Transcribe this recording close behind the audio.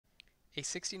A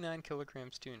 69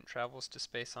 kilogram student travels to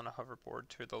space on a hoverboard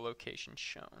to the location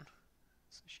shown.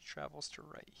 So she travels to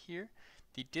right here.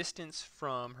 The distance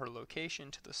from her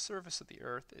location to the surface of the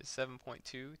Earth is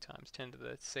 7.2 times 10 to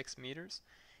the 6 meters.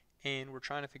 And we're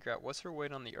trying to figure out what's her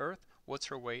weight on the Earth, what's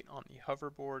her weight on the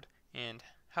hoverboard, and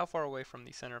how far away from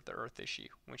the center of the Earth is she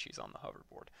when she's on the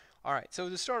hoverboard. Alright, so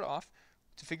to start off,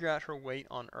 to figure out her weight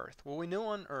on Earth. Well, we know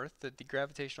on Earth that the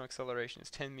gravitational acceleration is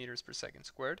 10 meters per second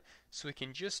squared, so we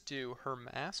can just do her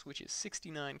mass, which is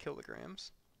 69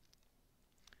 kilograms,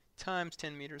 times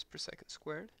 10 meters per second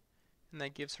squared, and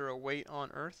that gives her a weight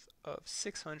on Earth of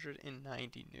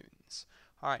 690 newtons.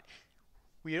 Alright,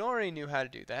 we already knew how to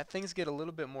do that. Things get a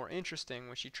little bit more interesting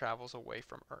when she travels away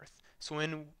from Earth. So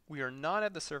when we are not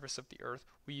at the surface of the Earth,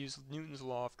 we use Newton's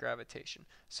law of gravitation.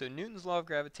 So Newton's law of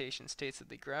gravitation states that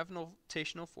the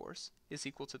gravitational force is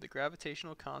equal to the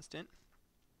gravitational constant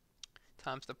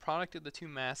times the product of the two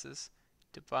masses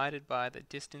divided by the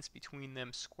distance between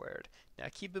them squared. Now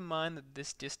keep in mind that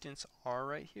this distance r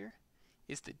right here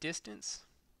is the distance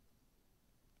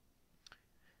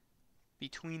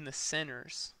between the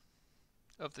centers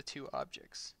of the two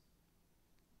objects.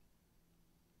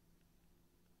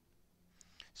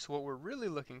 So what we're really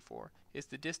looking for is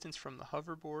the distance from the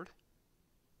hoverboard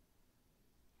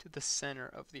to the center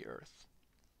of the Earth.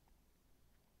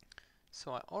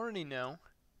 So I already know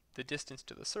the distance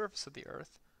to the surface of the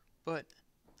Earth, but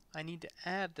I need to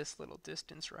add this little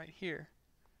distance right here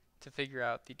to figure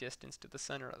out the distance to the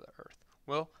center of the Earth.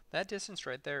 Well, that distance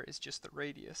right there is just the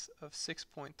radius of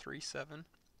 6.37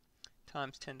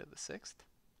 times 10 to the 6th.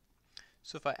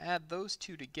 So if I add those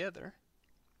two together,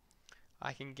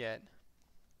 I can get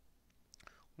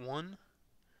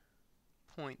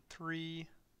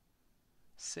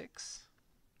 1.36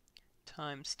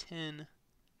 times 10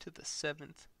 to the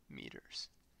 7th meters.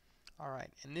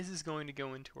 Alright, and this is going to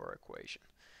go into our equation.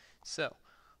 So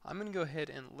I'm going to go ahead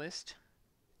and list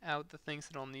out the things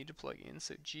that I'll need to plug in.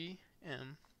 So G,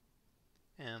 M,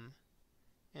 M,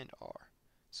 and R.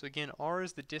 So again, r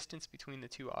is the distance between the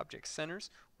two object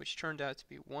centers, which turned out to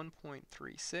be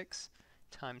 1.36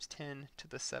 times 10 to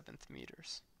the 7th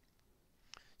meters.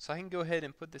 So I can go ahead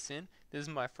and put this in. This is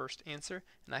my first answer,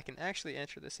 and I can actually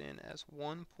enter this in as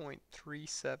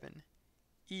 1.37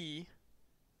 E7.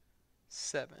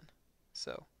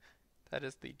 So that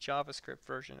is the JavaScript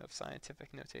version of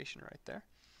scientific notation right there.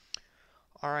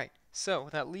 Alright, so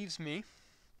that leaves me,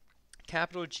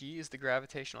 capital G is the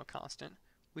gravitational constant,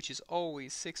 which is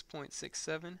always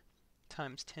 6.67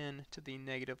 times 10 to the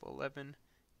negative 11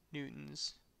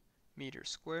 newtons meters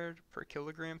squared per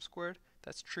kilogram squared.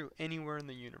 That's true anywhere in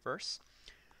the universe.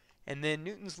 And then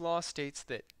Newton's law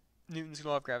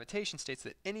of gravitation states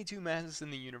that any two masses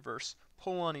in the universe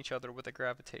pull on each other with a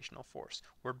gravitational force,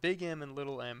 where big M and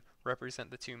little m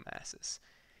represent the two masses.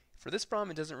 For this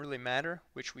problem, it doesn't really matter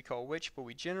which we call which, but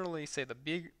we generally say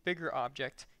the bigger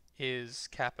object is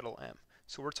capital M.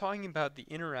 So we're talking about the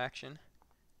interaction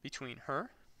between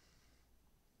her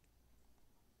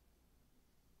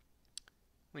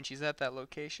when she's at that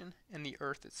location and the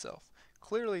Earth itself.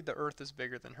 Clearly the Earth is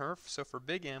bigger than her, so for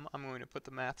big M I'm going to put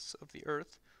the mass of the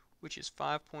Earth, which is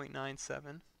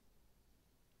 5.97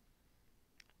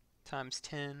 times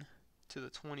 10 to the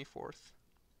 24th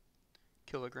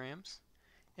kilograms.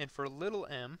 And for little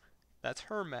m, that's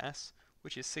her mass,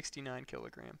 which is 69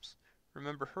 kilograms.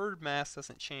 Remember, her mass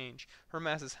doesn't change. Her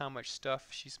mass is how much stuff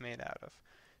she's made out of.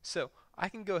 So I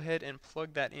can go ahead and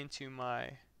plug that into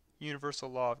my universal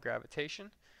law of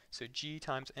gravitation. So G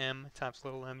times M times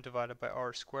little m divided by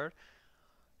r squared.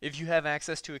 If you have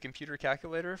access to a computer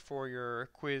calculator for your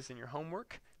quiz and your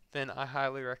homework, then I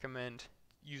highly recommend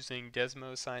using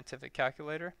Desmo's scientific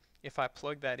calculator. If I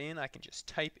plug that in, I can just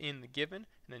type in the given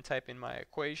and then type in my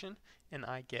equation, and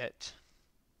I get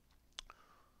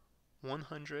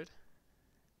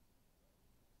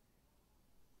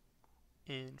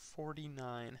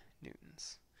 149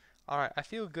 newtons. Alright, I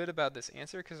feel good about this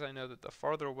answer because I know that the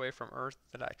farther away from Earth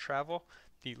that I travel,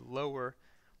 the lower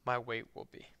my weight will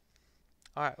be.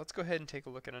 Alright, let's go ahead and take a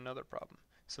look at another problem.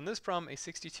 So in this problem, a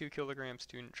 62 kilogram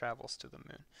student travels to the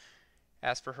moon.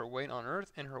 As for her weight on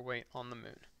Earth and her weight on the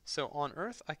moon. So on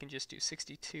Earth, I can just do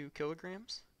 62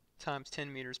 kilograms times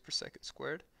 10 meters per second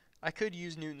squared. I could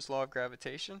use Newton's law of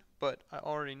gravitation, but I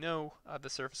already know the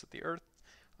surface of the Earth.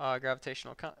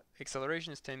 Gravitational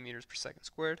acceleration is 10 meters per second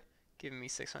squared, giving me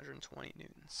 620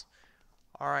 newtons.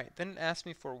 Alright, then it asks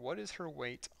me for what is her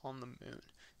weight on the moon.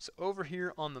 So over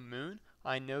here on the moon,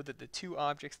 I know that the two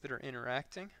objects that are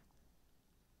interacting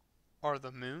are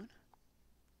the moon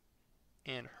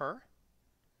and her.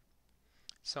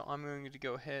 So I'm going to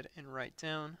go ahead and write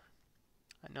down,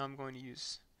 I know I'm going to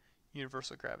use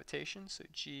universal gravitation, so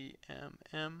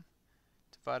GMM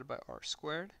divided by r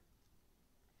squared,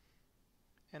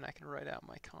 and I can write out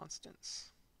my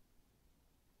constants.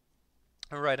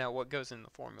 And write out what goes in the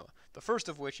formula. The first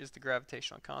of which is the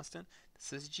gravitational constant. This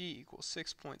says G equals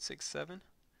 6.67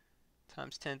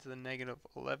 times 10 to the negative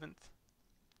 11th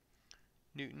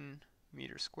Newton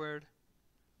meter squared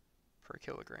per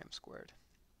kilogram squared.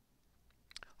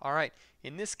 Alright,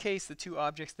 in this case the two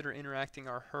objects that are interacting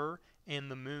are her and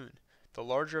the moon. The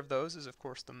larger of those is of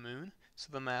course the moon, so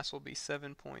the mass will be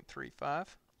 7.35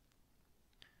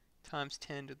 times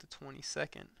 10 to the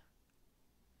 22nd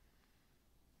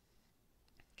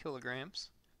kilograms.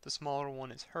 The smaller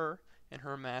one is her, and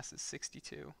her mass is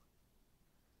 62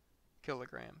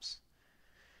 kilograms.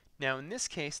 Now in this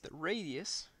case the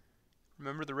radius,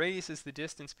 remember the radius is the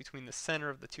distance between the center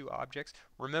of the two objects.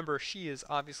 Remember she is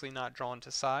obviously not drawn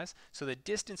to size, so the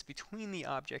distance between the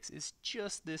objects is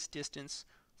just this distance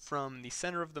from the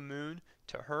center of the moon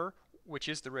to her, which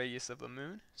is the radius of the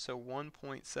moon, so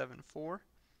 1.74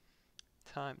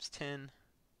 times 10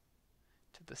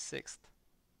 to the 6th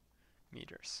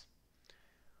meters.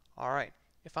 Alright,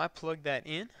 if I plug that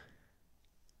in,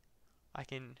 I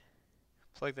can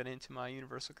plug that into my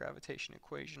universal gravitation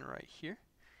equation right here,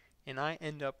 and I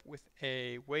end up with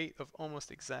a weight of almost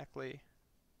exactly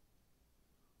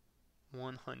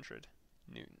 100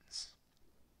 newtons.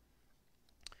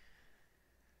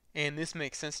 And this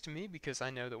makes sense to me because I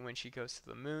know that when she goes to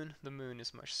the moon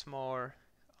is much smaller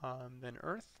than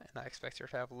Earth, and I expect her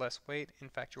to have less weight. In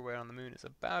fact, your weight on the moon is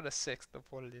about a sixth of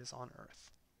what it is on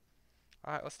Earth.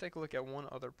 Alright, let's take a look at one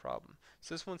other problem.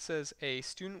 So this one says a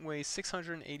student weighs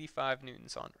 685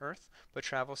 newtons on Earth, but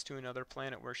travels to another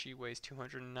planet where she weighs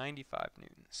 295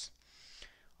 newtons.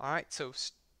 Alright, so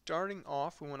starting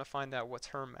off, we want to find out what's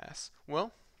her mass.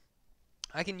 Well,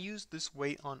 I can use this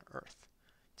weight on Earth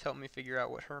to help me figure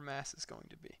out what her mass is going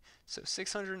to be. So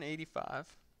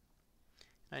 685,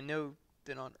 I know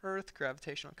that on Earth,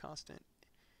 gravitational constant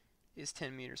is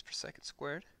 10 meters per second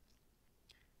squared.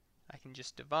 I can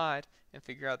just divide and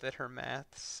figure out that her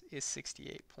mass is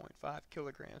 68.5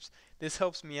 kilograms. This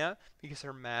helps me out because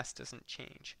her mass doesn't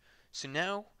change. So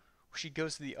now she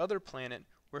goes to the other planet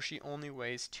where she only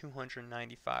weighs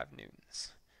 295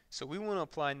 newtons. So we want to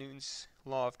apply Newton's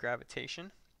law of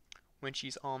gravitation when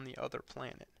she's on the other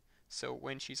planet. So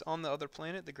when she's on the other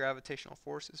planet, the gravitational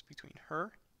force is between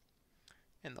her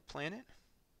and the planet.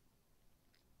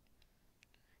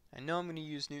 I know I'm going to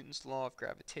use Newton's law of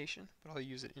gravitation, but I'll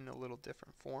use it in a little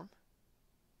different form.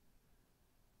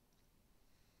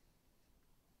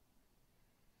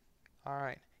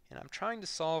 Alright, and I'm trying to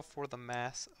solve for the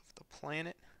mass of the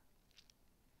planet,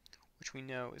 which we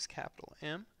know is capital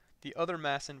M. The other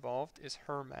mass involved is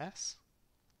her mass,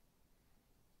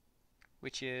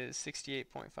 which is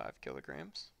 68.5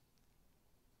 kilograms.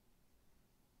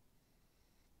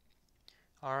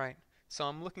 Alright, so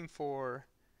I'm looking for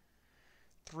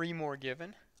 3 more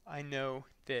given. I know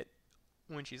that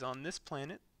when she's on this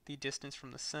planet, the distance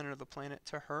from the center of the planet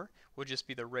to her will just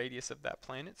be the radius of that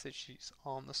planet since she's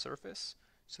on the surface.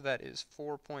 So that is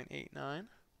 4.89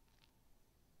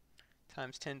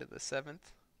 times 10 to the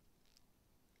 7th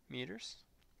meters.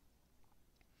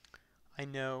 I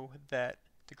know that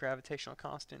the gravitational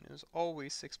constant is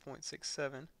always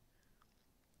 6.67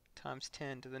 times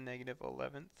 10 to the negative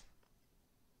 11th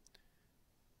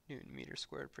Newton meter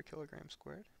squared per kilogram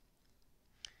squared.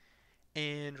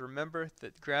 And remember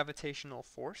that gravitational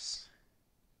force,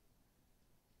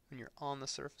 when you're on the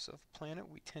surface of a planet,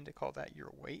 we tend to call that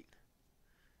your weight,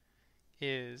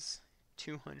 is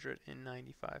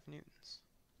 295 newtons.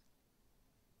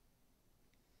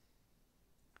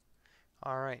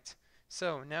 Alright,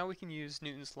 so now we can use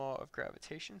Newton's law of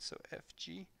gravitation, so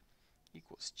Fg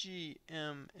equals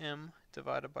gmm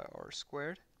divided by r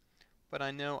squared. But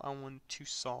I know I want to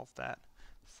solve that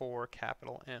for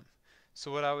capital M. So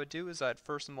what I would do is I'd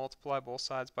first multiply both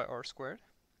sides by r squared.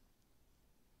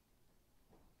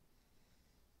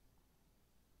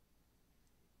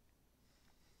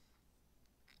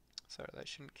 Sorry, that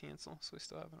shouldn't cancel, so we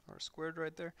still have an r squared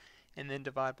right there. And then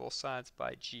divide both sides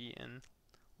by g and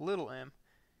little m.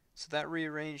 So that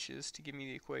rearranges to give me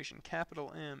the equation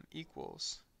capital M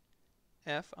equals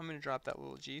F. I'm going to drop that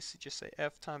little g, so just say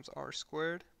F times r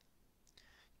squared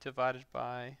divided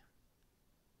by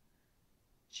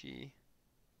g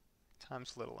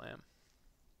times little m.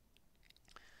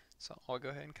 So I'll go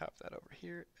ahead and copy that over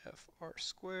here. Fr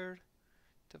squared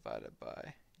divided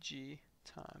by g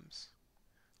times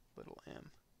little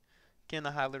m. Again,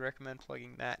 I highly recommend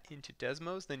plugging that into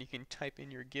Desmos. Then you can type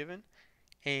in your given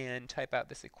and type out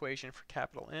this equation for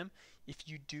capital M. If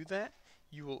you do that,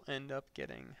 you will end up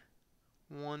getting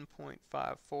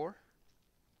 1.54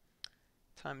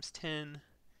 times 10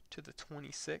 to the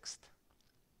 26th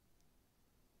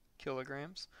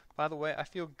kilograms. By the way, I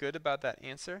feel good about that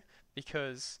answer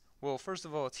because, well, first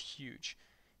of all, it's huge.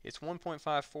 It's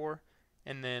 1.54,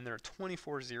 and then there are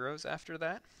 24 zeros after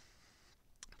that.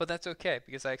 But that's okay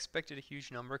because I expected a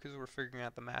huge number because we're figuring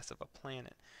out the mass of a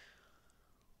planet.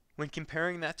 When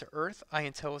comparing that to Earth, I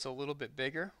can tell it's a little bit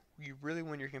bigger. You really,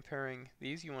 when you're comparing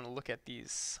these, you want to look at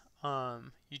these.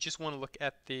 You just want to look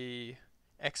at the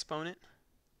exponent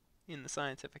in the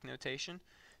scientific notation.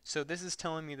 So this is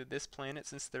telling me that this planet,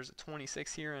 since there's a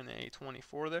 26 here and a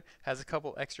 24 there, has a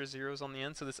couple extra zeros on the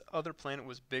end. So this other planet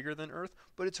was bigger than Earth,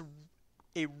 but it's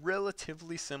a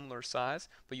relatively similar size.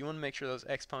 But you want to make sure those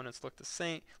exponents look the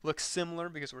same, look similar,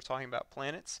 because we're talking about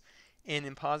planets. And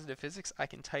in positive physics, I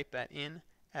can type that in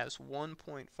as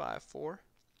 1.54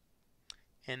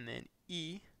 and then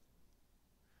E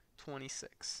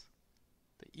 26.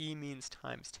 The E means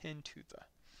times 10 to the